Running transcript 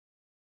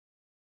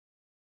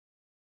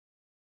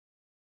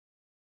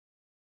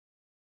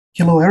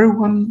Hello,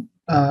 everyone,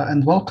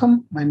 and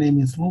welcome. My name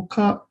is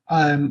Luka.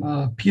 I'm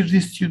a PhD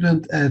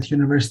student at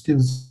University of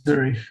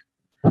Zurich.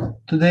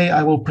 Today,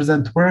 I will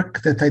present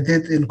work that I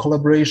did in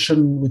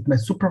collaboration with my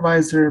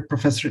supervisor,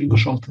 Professor Ingo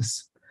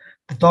Scholtes.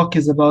 The talk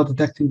is about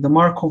detecting the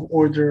Markov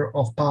order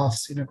of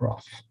paths in a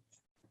graph.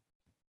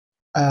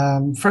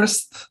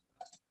 First,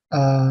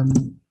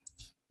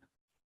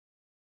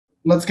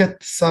 let's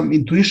get some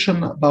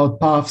intuition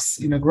about paths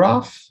in a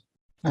graph.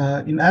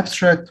 In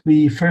abstract,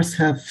 we first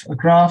have a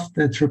graph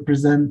that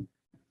represents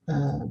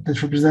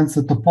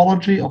the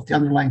topology of the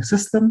underlying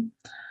system,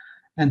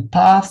 and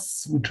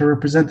paths, which are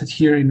represented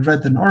here in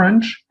red and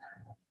orange,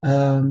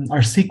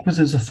 are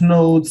sequences of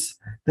nodes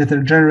that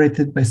are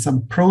generated by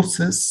some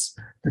process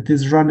that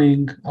is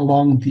running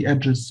along the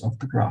edges of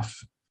the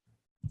graph.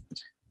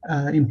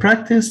 In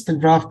practice, the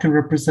graph can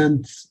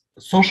represent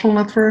a social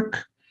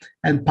network,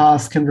 and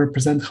paths can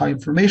represent how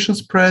information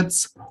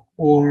spreads,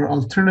 or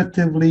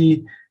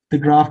alternatively, the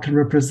graph can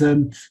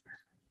represent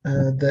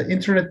the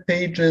internet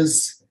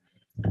pages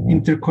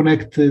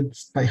interconnected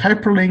by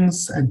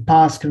hyperlinks, and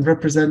paths can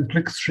represent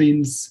click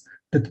streams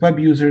that web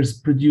users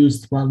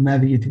produced while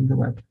navigating the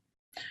web.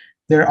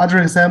 There are other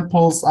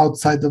examples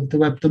outside of the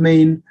web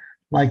domain,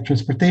 like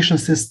transportation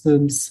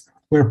systems,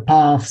 where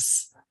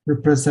paths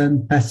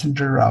represent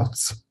passenger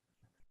routes.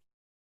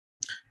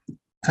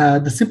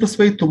 The simplest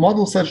way to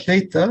model such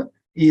data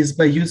is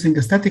by using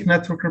a static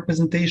network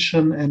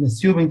representation and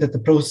assuming that the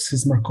process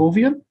is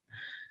Markovian,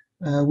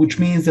 which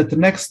means that the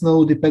next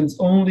node depends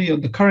only on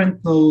the current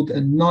node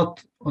and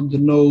not on the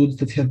nodes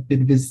that have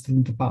been visited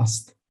in the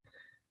past.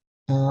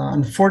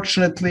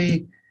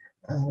 Unfortunately,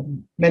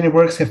 many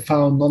works have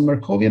found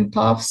non-Markovian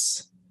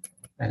paths.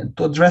 And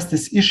to address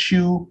this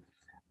issue,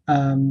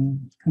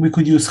 we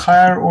could use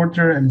higher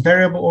order and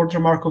variable order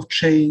Markov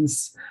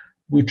chains,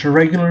 which are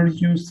regularly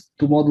used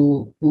to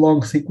model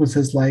long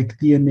sequences like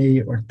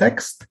DNA or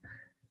text.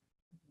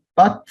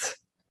 But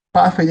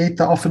pathway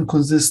data often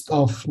consist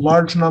of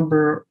large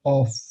number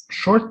of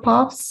short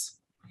paths,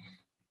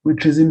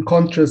 which is in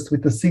contrast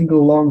with a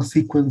single long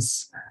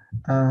sequence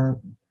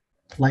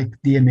like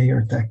DNA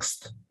or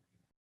text.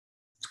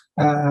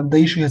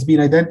 The issue has been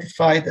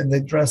identified and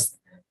addressed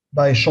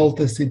by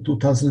Scholtes in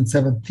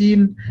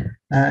 2017,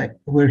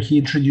 where he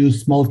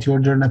introduced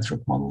multi-order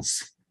network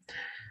models.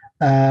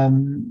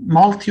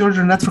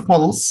 Multi-order network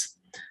models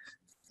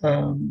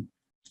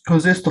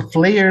consist of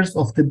layers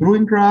of the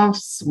Bruin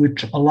graphs,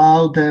 which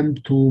allow them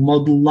to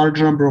model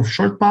large number of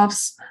short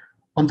paths.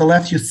 On the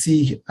left, you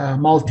see a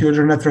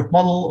multi-order network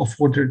model of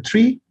order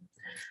 3.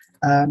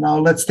 Now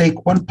let's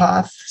take one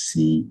path,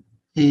 C,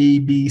 A,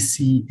 B,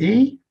 C,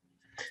 A,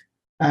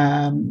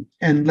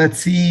 and let's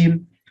see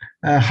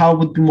how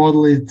would we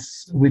model it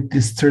with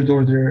this third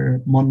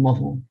order MON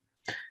model.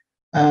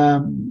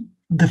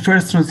 The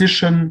first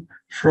transition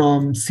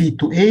from C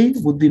to A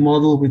would be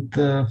modeled with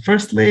the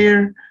first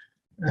layer.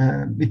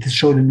 It is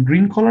shown in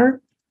green color.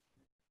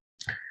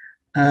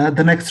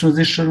 The next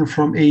transition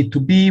from A to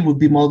B would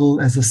be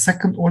modeled as a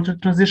second order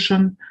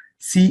transition,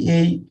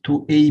 CA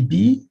to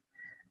AB,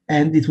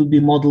 and it would be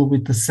modeled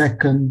with the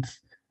second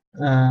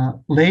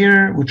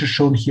layer, which is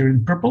shown here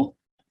in purple.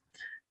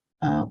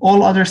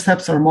 All other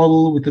steps are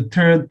modeled with the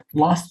third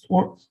last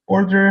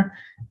order,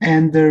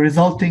 and the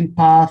resulting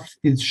path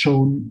is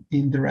shown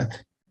in the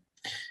red.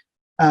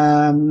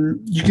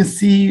 You can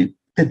see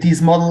that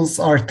these models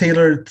are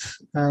tailored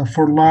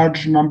for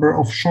large number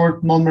of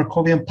short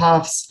non-Markovian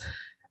paths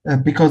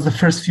because the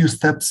first few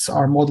steps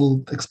are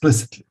modeled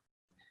explicitly.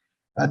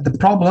 The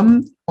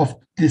problem of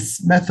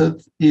this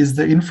method is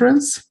the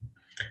inference.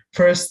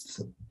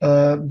 First,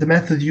 the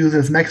method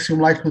uses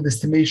maximum likelihood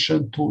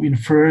estimation to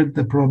infer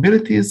the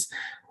probabilities,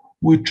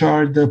 which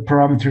are the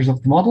parameters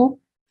of the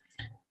model.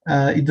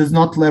 It does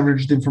not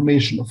leverage the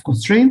information of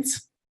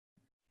constraints.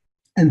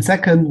 And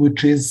second,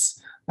 which is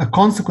a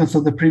consequence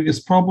of the previous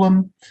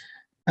problem,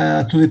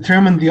 to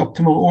determine the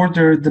optimal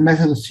order, the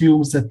method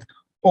assumes that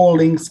all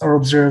links are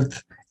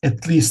observed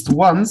at least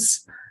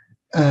once,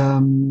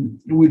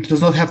 which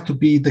does not have to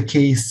be the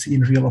case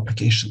in real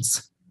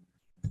applications.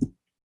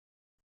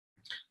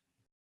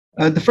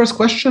 The first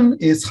question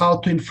is how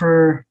to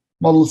infer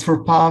models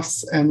for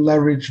paths and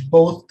leverage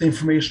both the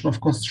information of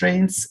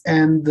constraints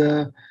and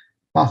the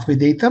pathway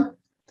data.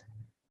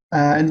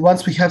 And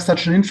once we have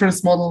such an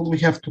inference model, we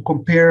have to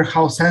compare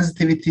how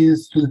sensitive it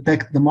is to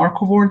detect the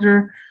Markov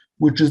order,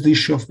 which is the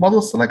issue of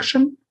model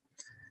selection.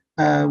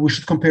 We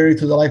should compare it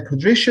to the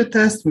likelihood ratio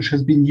test, which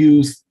has been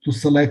used to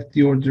select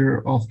the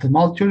order of the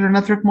multi-order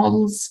network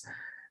models,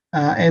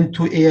 and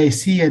to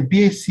AIC and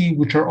BIC,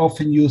 which are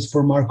often used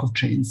for Markov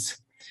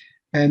chains,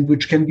 and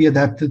which can be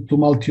adapted to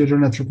multi-order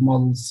network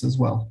models as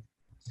well.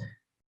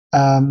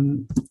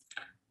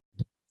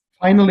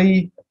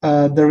 Finally,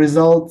 the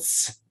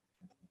results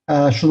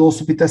should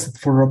also be tested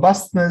for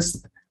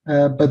robustness,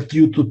 but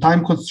due to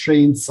time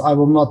constraints, I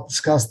will not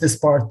discuss this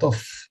part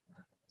of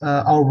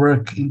our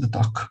work in the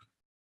talk.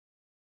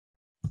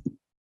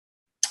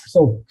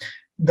 So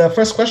the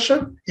first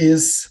question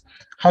is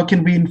how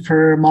can we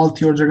infer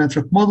multi-order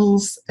network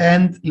models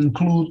and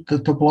include the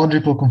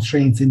topological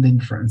constraints in the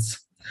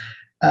inference?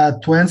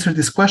 To answer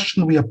this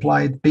question, we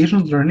applied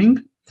Bayesian learning.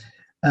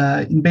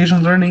 In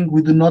Bayesian learning,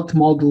 we do not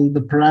model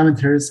the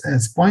parameters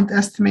as point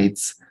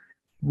estimates.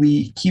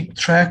 We keep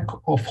track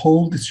of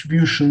whole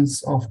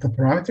distributions of the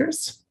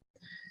parameters.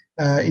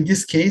 In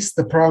this case,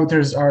 the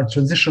parameters are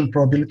transition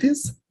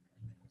probabilities.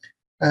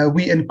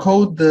 We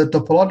encode the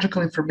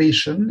topological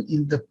information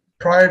in the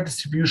prior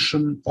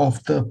distribution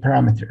of the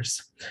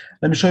parameters.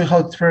 Let me show you how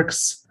it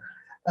works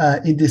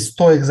in this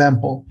toy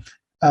example.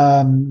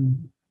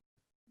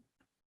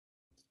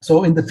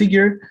 So in the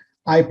figure,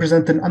 I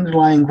present an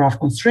underlying graph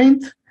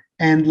constraint,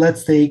 and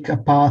let's take a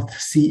path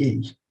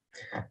CA.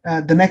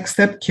 The next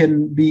step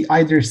can be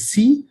either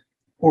C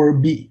or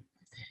B.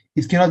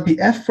 It cannot be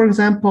F, for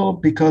example,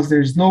 because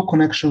there is no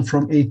connection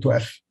from A to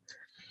F.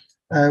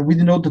 We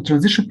denote the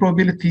transition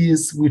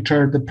probabilities, which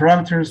are the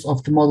parameters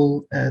of the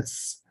model,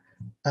 as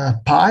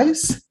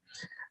pi's.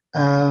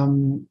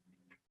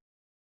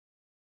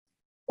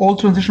 All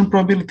transition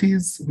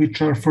probabilities,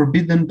 which are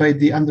forbidden by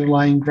the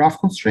underlying graph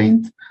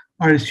constraint,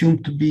 are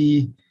assumed to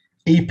be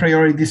a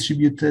priori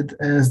distributed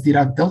as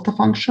Dirac delta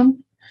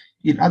function.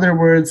 In other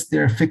words, they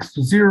are fixed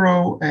to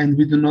 0, and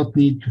we do not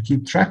need to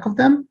keep track of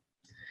them.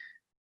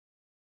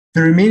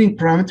 The remaining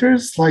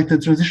parameters, like the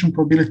transition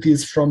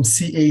probabilities from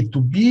CA to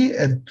B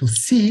and to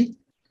C,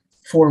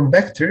 form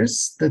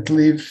vectors that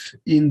live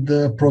in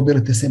the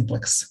probability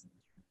simplex.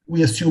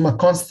 We assume a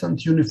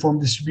constant uniform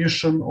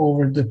distribution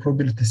over the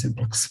probability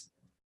simplex.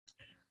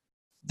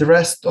 The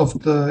rest of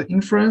the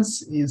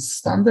inference is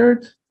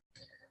standard.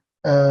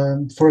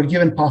 For a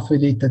given pathway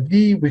data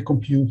D, we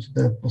compute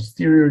the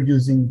posterior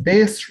using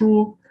Bayes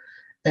rule,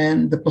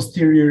 and the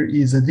posterior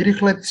is a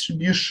Dirichlet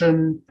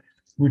distribution,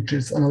 which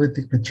is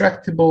analytically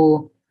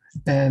tractable,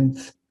 and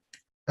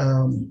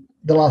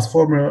the last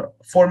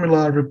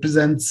formula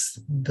represents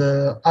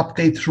the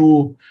update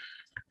rule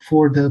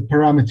for the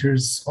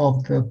parameters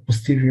of the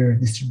posterior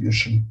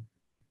distribution.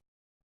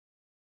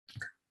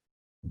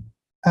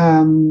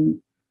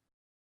 The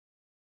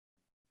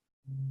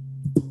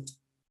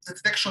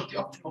detection of the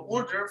optimal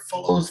order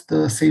follows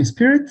the same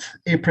spirit.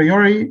 A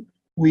priori,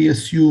 we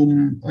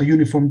assume a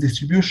uniform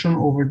distribution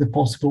over the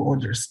possible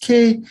orders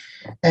K,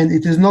 and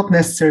it is not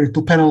necessary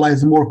to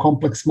penalize more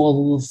complex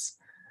models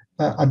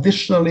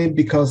additionally,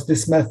 because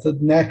this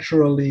method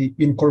naturally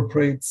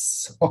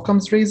incorporates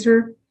Occam's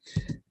razor.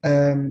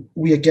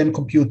 We again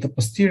compute the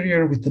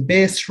posterior with the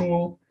Bayes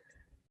rule.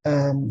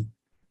 And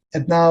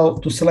now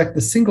to select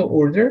the single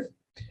order,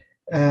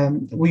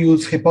 we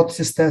use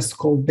hypothesis tests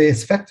called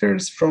Bayes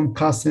factors from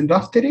Kass and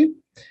Raftery.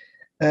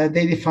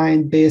 They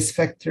define Bayes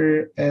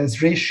factor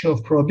as ratio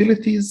of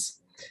probabilities.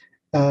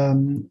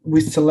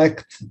 We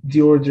select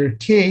the order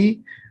K,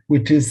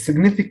 which is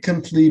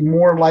significantly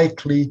more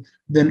likely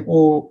than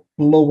all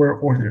lower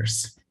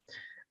orders.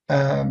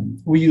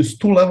 We use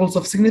two levels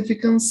of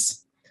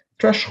significance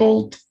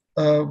threshold,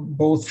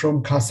 both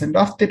from Kass and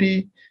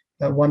Raftery.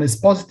 One is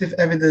positive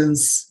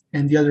evidence,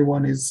 and the other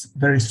one is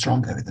very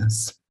strong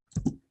evidence.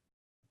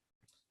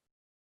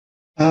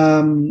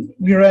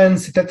 We ran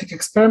synthetic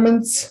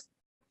experiments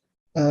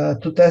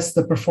to test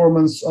the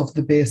performance of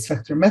the Bayes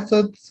factor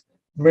method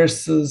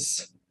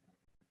versus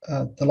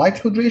the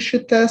likelihood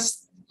ratio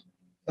test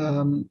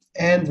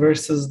and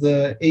versus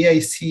the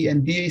AIC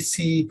and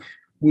BAC,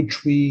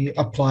 which we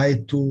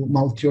applied to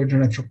multi-order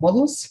network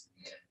models.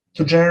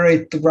 To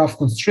generate the graph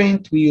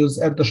constraint, we use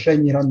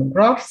Erdos-Renyi random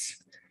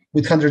graphs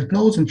with 100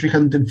 nodes and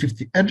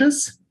 350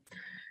 edges.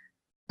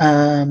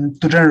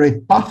 To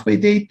generate pathway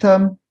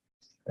data,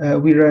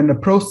 we ran a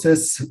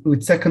process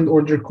with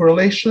second-order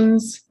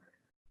correlations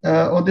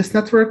on this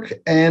network,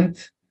 and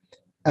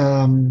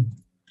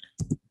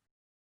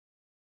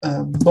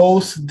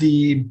both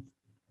the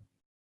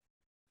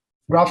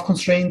graph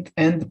constraint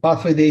and the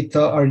pathway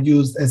data are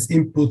used as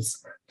inputs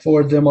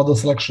for the model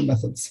selection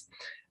methods.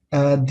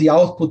 The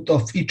output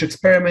of each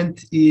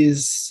experiment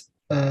is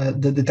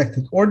the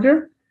detected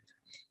order,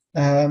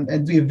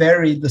 and we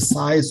vary the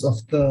size of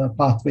the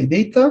pathway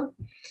data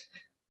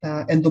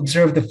and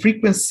observe the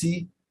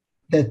frequency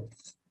that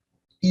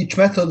each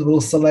method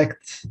will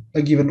select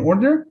a given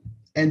order.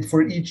 And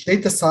for each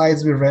data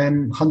size, we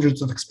ran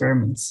hundreds of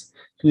experiments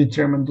to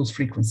determine those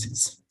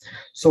frequencies.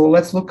 So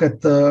let's look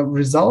at the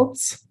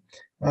results,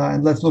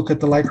 and let's look at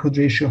the likelihood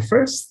ratio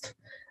first.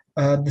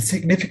 The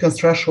significance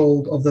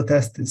threshold of the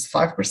test is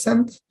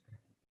 5%.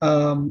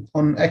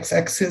 On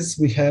x-axis,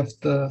 we have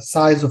the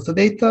size of the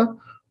data.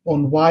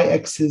 On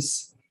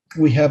y-axis,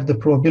 we have the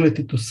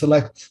probability to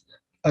select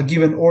a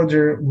given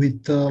order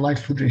with the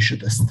likelihood ratio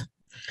test.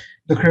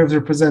 The curves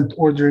represent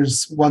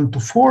orders 1 to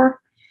 4.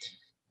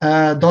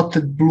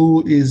 Dotted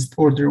blue is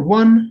order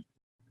 1.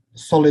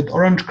 Solid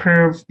orange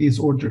curve is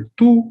order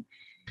 2.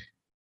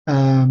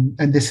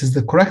 And this is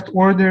the correct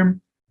order.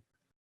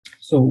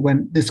 So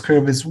when this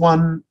curve is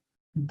 1,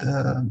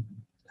 the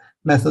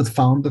method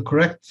found the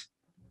correct,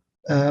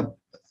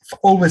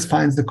 always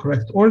finds the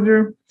correct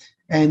order.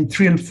 And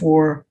 3 and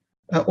 4,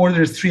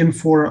 orders 3 and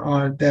 4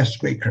 are dashed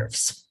gray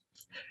curves.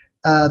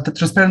 the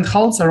transparent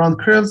hulls around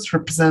curves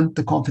represent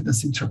the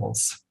confidence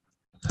intervals.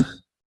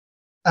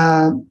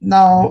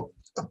 Now,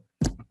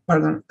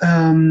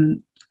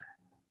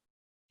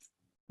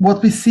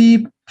 what we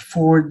see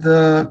for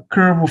the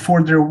curve of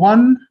order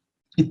 1,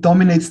 it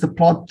dominates the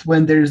plot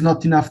when there is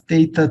not enough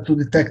data to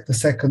detect the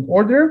second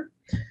order.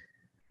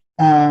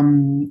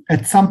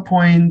 At some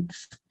point,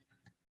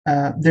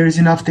 there is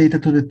enough data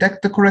to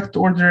detect the correct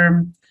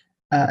order,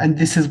 and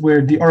this is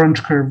where the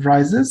orange curve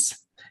rises.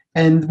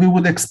 And we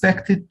would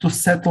expect it to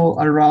settle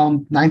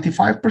around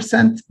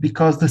 95%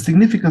 because the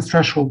significance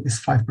threshold is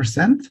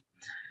 5%.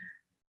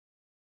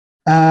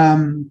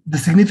 The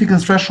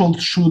significance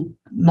threshold should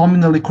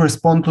nominally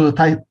correspond to the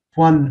type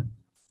 1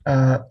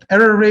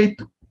 error rate,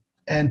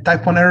 and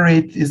type 1 error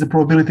rate is the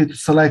probability to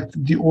select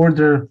the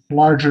order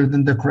larger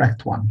than the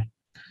correct one.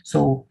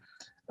 So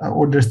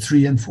orders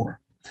 3 and 4.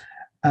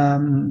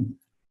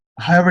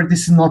 However,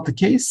 this is not the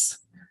case.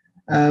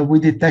 We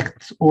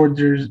detect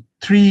order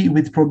 3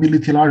 with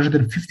probability larger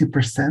than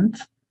 50%,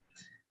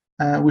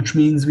 which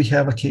means we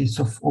have a case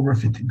of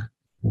overfitting.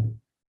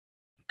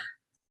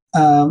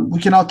 We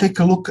can now take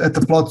a look at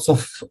the plots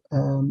of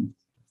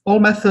all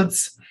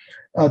methods.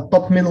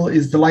 Top middle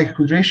is the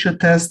likelihood ratio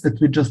test that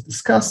we just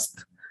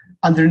discussed.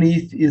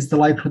 Underneath is the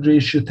likelihood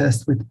ratio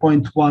test with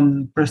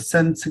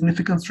 0.1%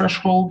 significance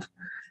threshold.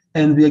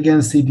 And we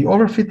again see the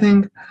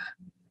overfitting.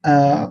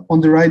 On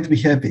the right, we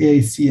have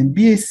AIC and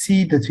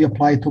BAC that we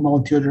apply to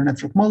multi-order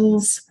network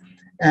models.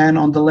 And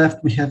on the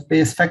left, we have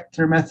Bayes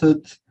factor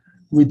method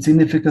with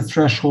significance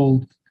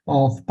threshold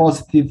of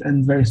positive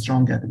and very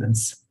strong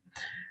evidence.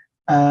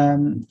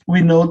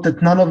 We note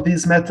that none of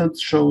these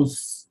methods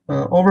shows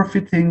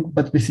overfitting,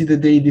 but we see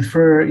that they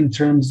differ in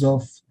terms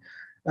of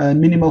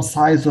minimal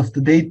size of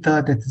the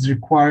data that is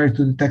required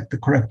to detect the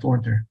correct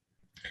order.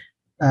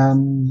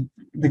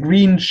 The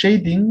green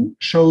shading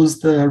shows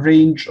the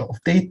range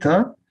of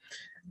data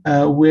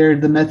where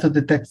the method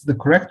detects the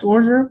correct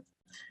order.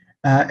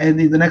 And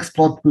in the next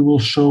plot, we will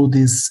show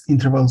these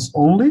intervals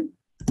only.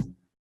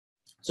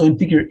 So in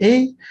figure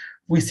A,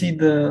 we see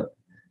the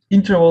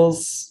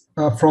intervals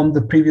from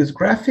the previous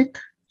graphic.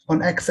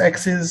 On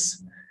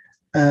x-axis,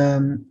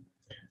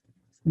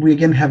 we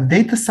again have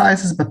data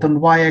sizes, but on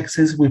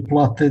y-axis, we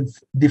plotted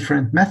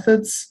different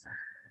methods.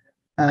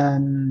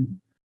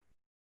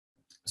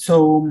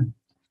 So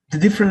the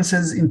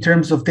differences in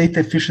terms of data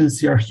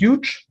efficiency are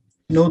huge.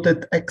 Note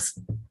that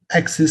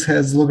x-axis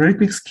has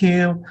logarithmic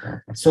scale,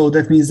 so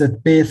that means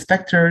that Bayes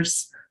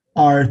factors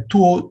are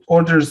 2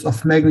 orders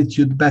of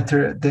magnitude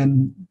better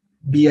than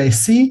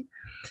BIC,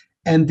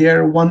 and they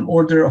are 1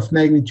 order of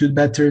magnitude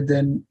better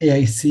than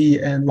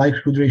AIC and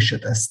likelihood ratio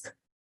test.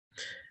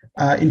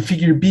 In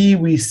figure B,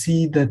 we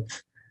see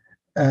that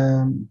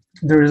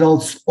the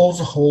results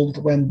also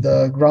hold when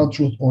the ground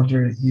truth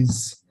order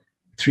is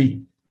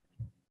 3.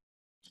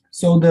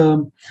 So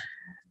the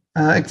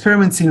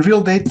experiments in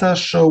real data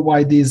show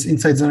why these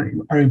insights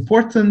are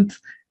important.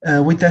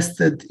 We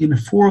tested in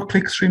 4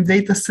 clickstream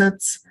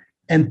datasets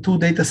and 2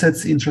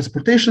 datasets in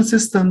transportation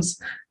systems.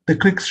 The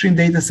clickstream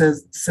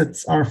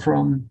datasets are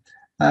from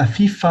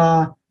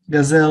FIFA,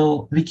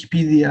 Gazelle,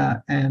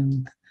 Wikipedia,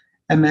 and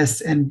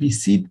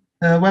MSNBC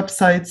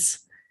websites,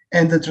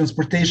 and the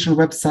transportation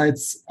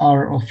websites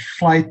are of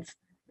flight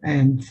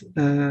and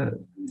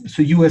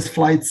so US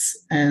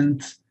flights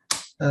and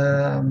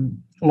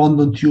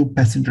London Tube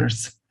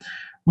passengers.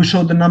 We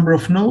show the number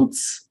of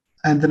nodes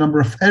and the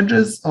number of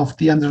edges of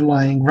the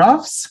underlying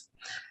graphs,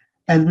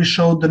 and we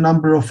show the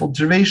number of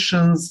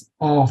observations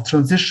of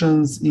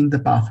transitions in the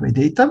pathway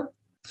data.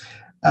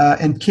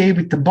 And K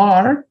with the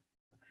bar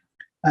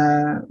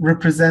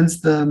represents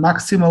the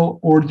maximal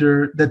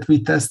order that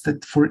we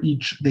tested for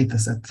each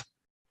dataset.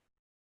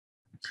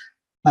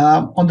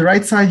 On the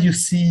right side, you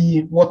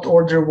see what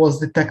order was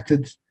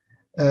detected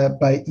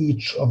by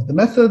each of the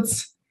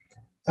methods.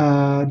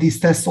 These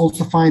tests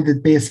also find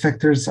that Bayes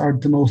factors are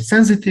the most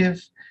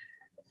sensitive,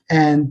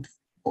 and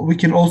we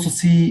can also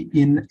see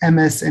in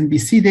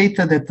MSNBC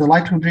data that the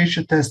likelihood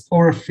ratio test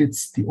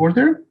overfits the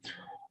order.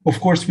 Of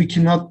course, we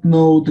cannot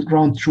know the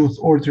ground truth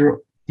order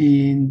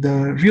in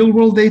the real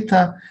world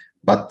data,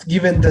 but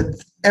given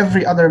that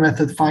every other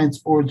method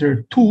finds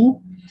order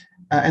 2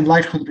 and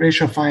likelihood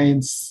ratio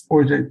finds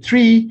order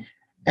 3,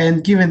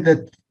 and given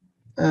that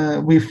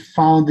what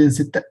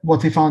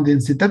we found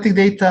in synthetic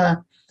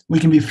data, we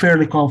can be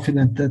fairly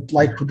confident that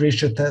likelihood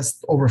ratio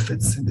test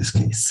overfits in this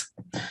case.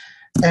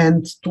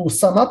 And to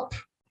sum up,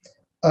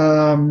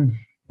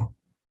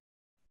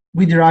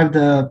 we derived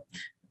the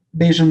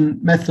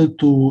Bayesian method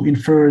to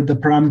infer the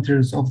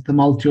parameters of the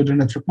multi-order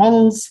network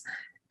models,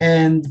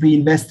 and we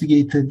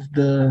investigated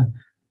the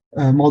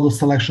model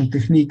selection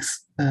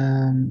techniques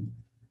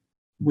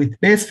with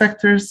Bayes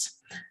factors.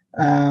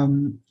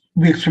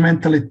 We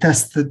experimentally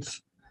tested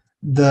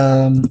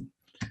the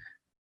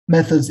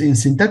methods in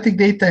synthetic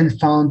data and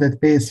found that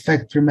Bayes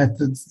factor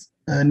methods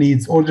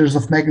needs orders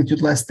of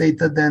magnitude less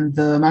data than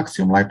the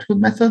maximum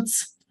likelihood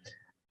methods.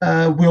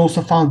 We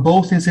also found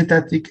both in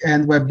synthetic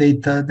and web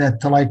data that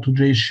the likelihood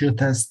ratio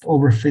test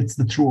overfits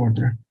the true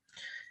order.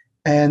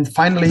 And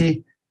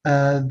finally,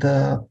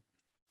 the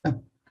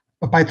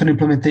a Python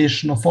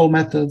implementation of all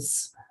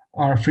methods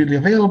are freely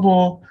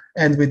available.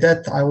 And with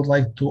that, I would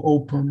like to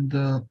open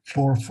the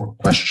floor for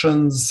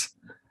questions.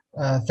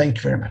 Thank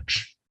you very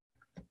much.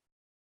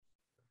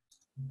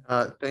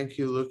 Thank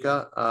you,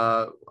 Luka.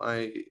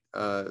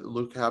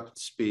 Luka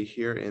happens to be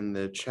here in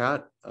the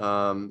chat.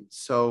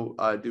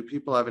 Do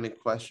people have any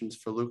questions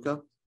for Luka?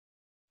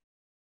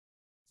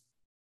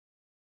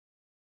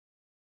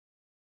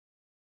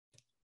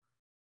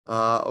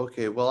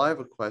 Okay, well, I have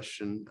a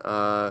question.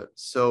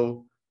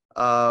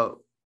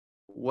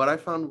 What I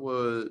found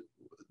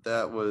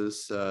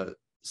was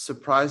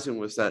surprising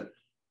was that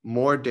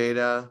more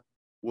data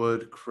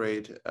would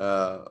create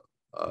an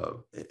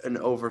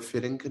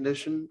overfitting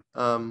condition.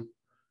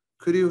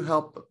 Could you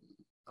help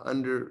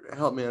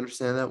me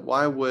understand that?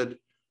 Why would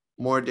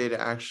more data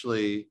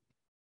actually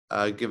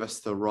give us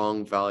the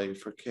wrong value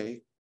for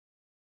K?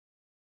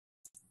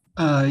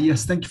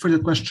 Yes, thank you for the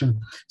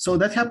question. So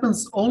that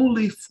happens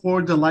only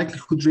for the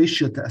likelihood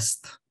ratio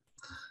test.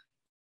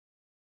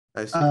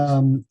 I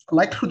see.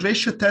 Likelihood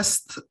ratio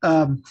test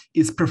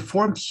is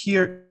performed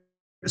here.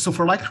 So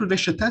for likelihood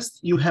ratio test,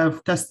 you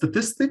have test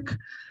statistic,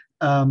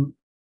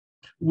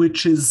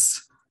 which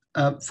is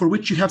for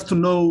which you have to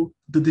know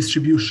the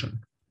distribution.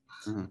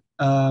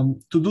 Mm-hmm.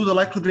 To do the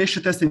likelihood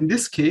ratio test in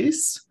this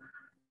case,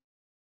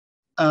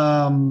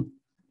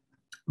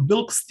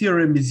 Wilks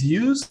theorem is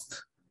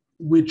used,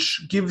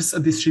 which gives a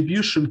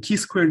distribution,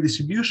 chi-square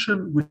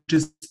distribution,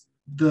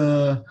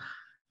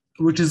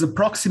 which is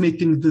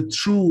approximating the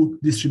true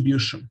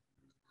distribution.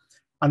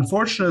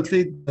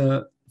 Unfortunately,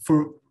 for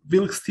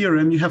Wilks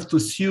theorem, you have to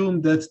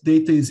assume that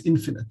data is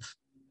infinite,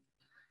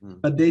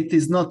 but data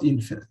is not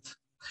infinite.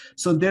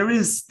 So there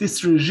is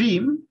this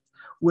regime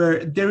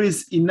where there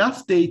is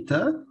enough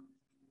data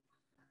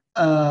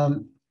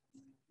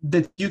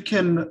that you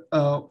can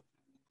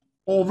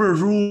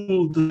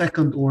overrule the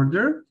second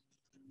order,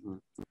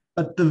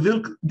 but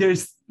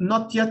there's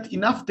not yet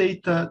enough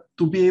data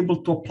to be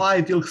able to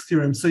apply Wilks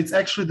theorem. So it's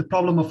actually the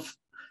problem of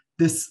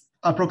this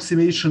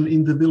approximation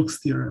in the Wilks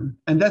theorem.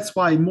 And that's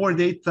why more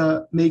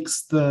data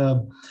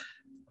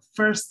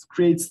first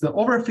creates the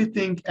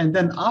overfitting, and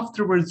then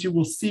afterwards you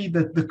will see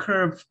that the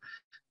curve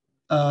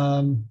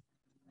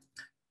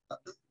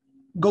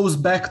goes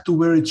back to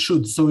where it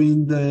should. So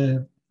in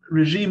the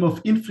regime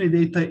of infinite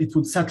data, it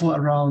would settle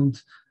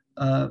around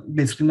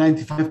basically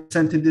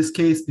 95% in this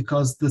case,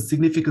 because the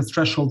significance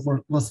threshold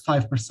was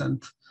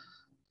 5%.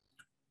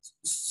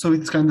 So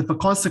it's kind of a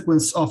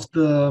consequence of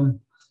the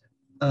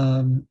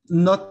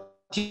not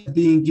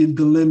being in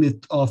the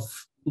limit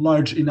of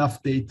large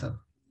enough data.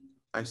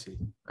 I see.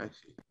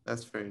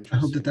 That's very interesting.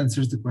 I hope that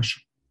answers the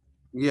question.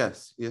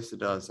 Yes, it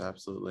does,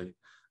 absolutely.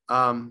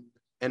 And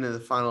in the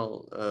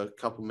final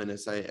couple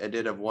minutes, I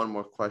did have one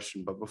more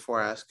question, but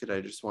before I ask it,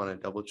 I just want to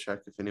double check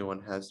if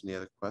anyone has any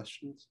other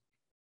questions.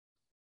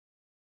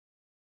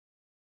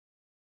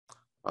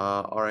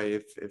 All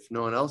right, if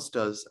no one else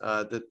does,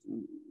 the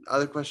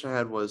other question I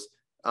had was,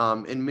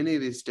 in many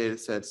of these data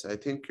sets, I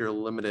think you're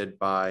limited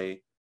by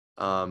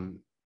I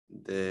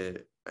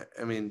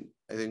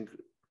think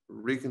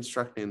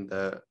reconstructing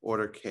the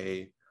order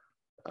K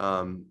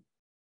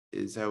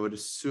is, I would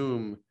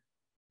assume,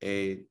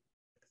 a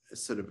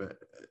sort of a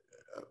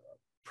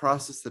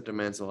process that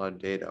demands a lot of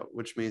data,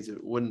 which means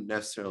it wouldn't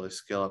necessarily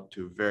scale up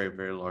to very,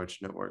 very large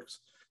networks.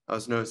 I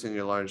was noticing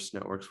your largest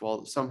networks,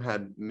 while some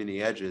had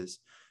many edges,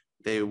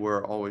 they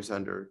were always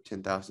under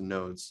 10,000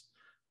 nodes.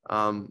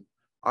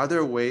 Are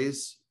there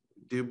ways,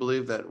 do you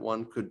believe, that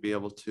one could be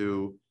able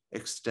to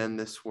extend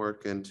this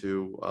work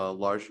into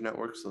larger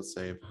networks, let's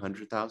say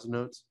 100,000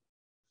 nodes?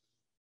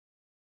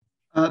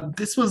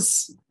 This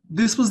was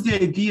the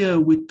idea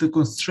with the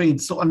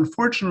constraints. So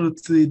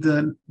unfortunately,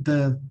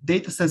 the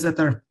data sets that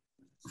are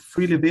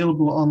freely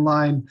available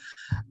online,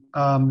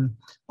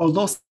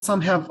 although some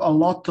have a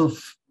lot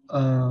of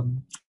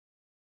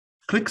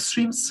click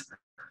streams,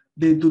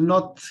 they do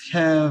not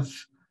have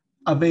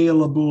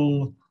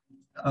available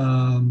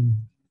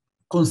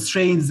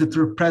constraints that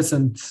were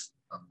present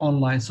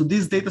online. So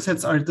these data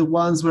sets are the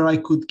ones where I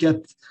could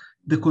get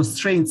the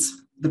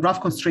constraints, the graph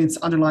constraints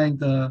underlying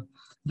the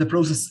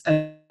process,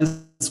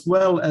 as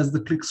well as the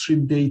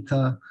clickstream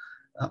data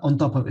on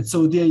top of it.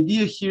 So the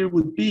idea here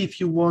would be, if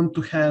you want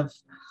to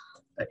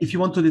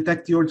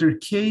detect the order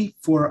K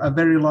for a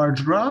very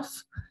large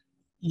graph,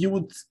 you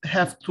would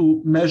have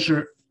to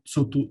measure,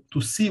 so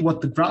to see what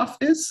the graph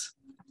is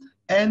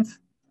and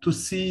to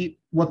see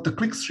what the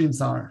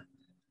clickstreams are.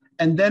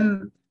 And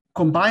then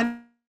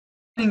combining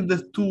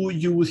the two,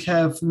 you would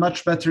have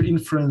much better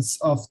inference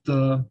of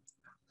the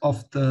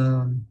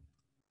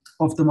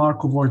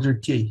Markov order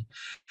K.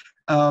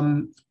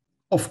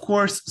 Of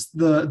course,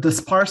 the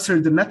sparser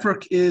the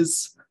network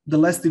is, the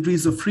less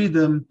degrees of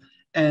freedom,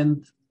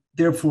 and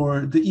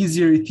therefore the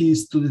easier it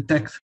is to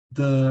detect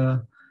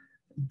the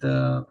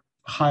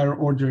higher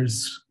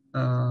orders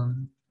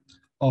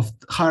of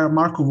higher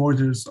Markov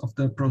orders of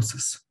the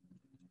process.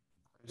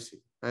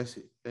 I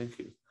see. Thank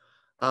you.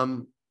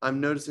 I'm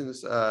noticing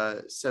this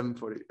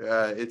 740.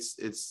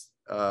 It's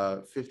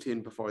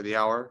 15 before the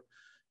hour,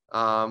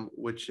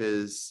 which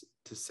is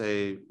to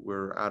say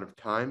we're out of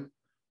time.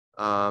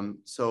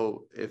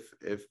 So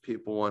if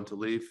people want to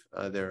leave,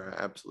 they're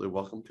absolutely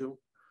welcome to.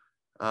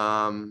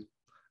 And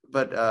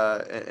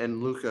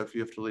Luka, if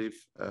you have to leave,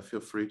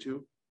 feel free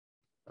to.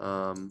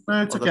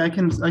 It's okay. I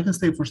can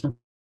stay for some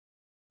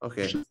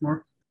Okay.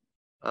 more.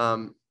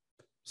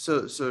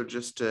 So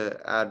just to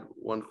add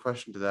one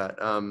question to that,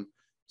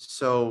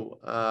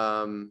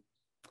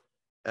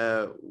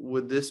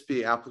 would this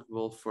be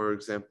applicable, for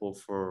example,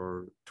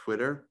 for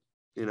Twitter?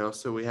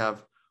 So we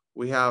have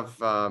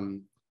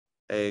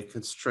a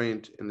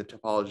constraint in the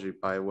topology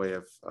by way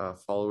of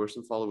followers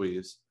and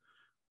followees.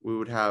 We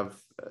would have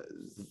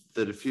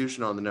the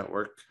diffusion on the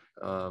network.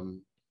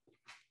 And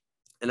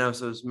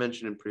as I was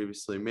mentioning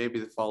previously, maybe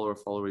the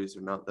followees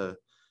are not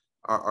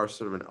are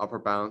sort of an upper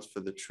bounds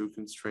for the true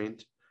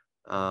constraint.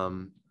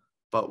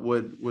 But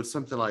would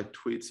something like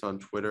tweets on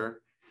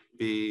Twitter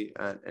be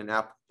an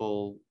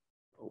applicable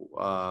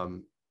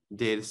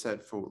data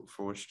set for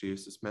which to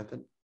use this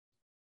method?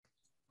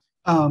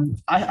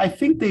 I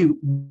think they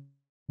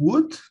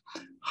would.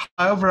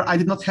 However, I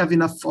did not have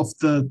enough of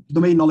the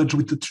domain knowledge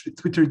with the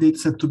Twitter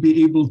dataset to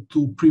be able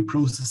to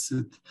pre-process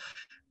it.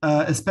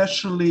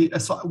 Especially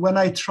when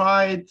I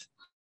tried,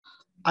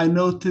 I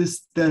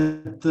noticed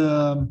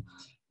that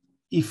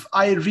if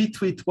I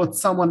retweet what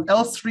someone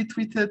else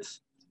retweeted,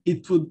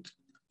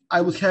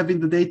 I would have in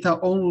the data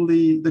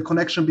only the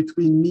connection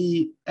between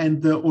me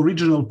and the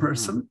original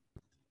person,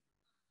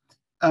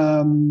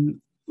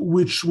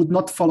 which would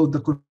not follow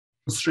the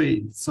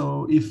constraint.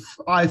 So if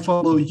I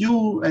follow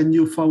you and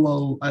you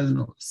follow, I don't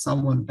know,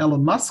 someone,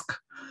 Elon Musk,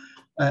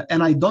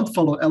 and I don't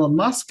follow Elon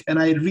Musk and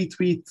I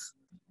retweet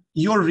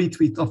your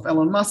retweet of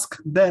Elon Musk,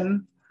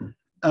 then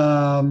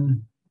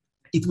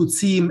it would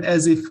seem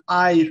as if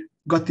I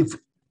got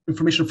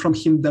information from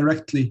him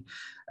directly,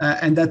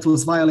 and that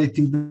was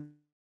violating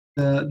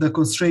the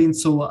constraint,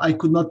 so I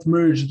could not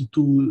merge the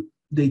two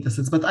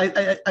datasets. But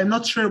I'm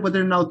not sure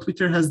whether now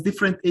Twitter has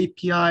different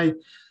API.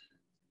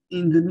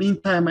 In the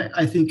meantime,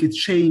 I think it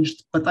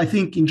changed, but I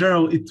think in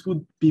general it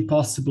would be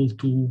possible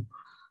to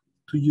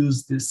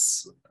use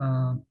this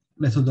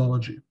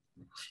methodology.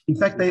 In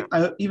fact,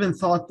 I even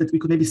thought that we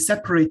could maybe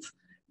separate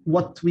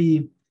what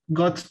we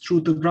got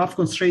through the graph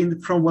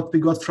constraint from what we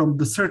got from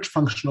the search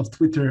function of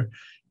Twitter,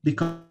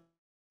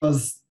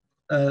 because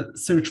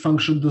search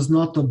function does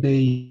not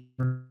obey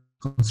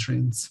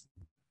constraints.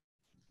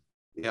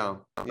 Yeah,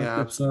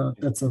 that's a.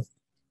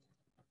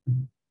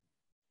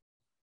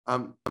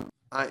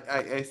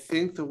 I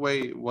think the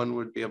way one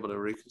would be able to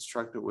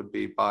reconstruct it would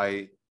be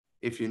by,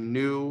 if you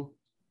knew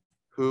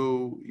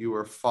who you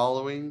were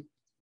following,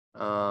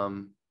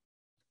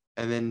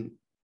 and then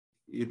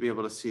you'd be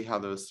able to see how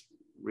those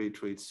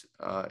retweets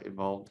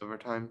evolved over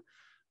time.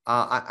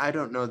 I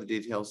don't know the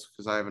details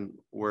because I haven't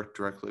worked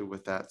directly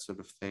with that sort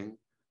of thing.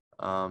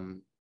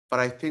 But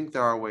I think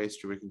there are ways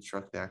to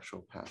reconstruct the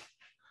actual path,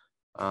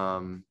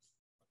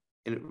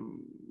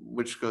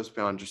 which goes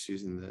beyond just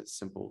using the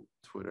simple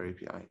Twitter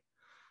API.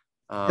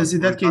 Yes,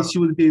 in that case, you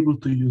would be able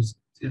to use it.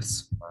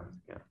 Yes.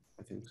 Yeah,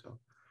 I think so.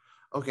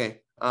 Okay.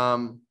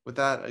 With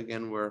that,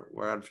 again,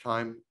 we're out of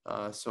time.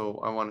 So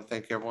I want to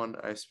thank everyone.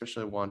 I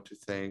especially want to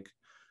thank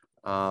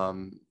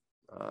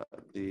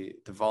the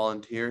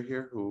volunteer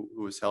here who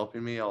was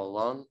helping me all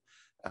along,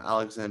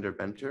 Alexander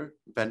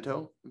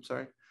Bento. I'm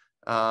sorry.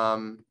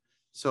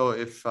 So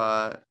if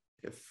no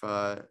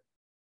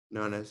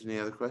one has any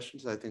other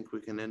questions, I think we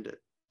can end it.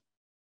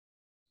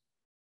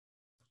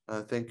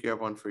 Thank you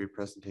everyone for your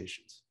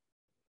presentations.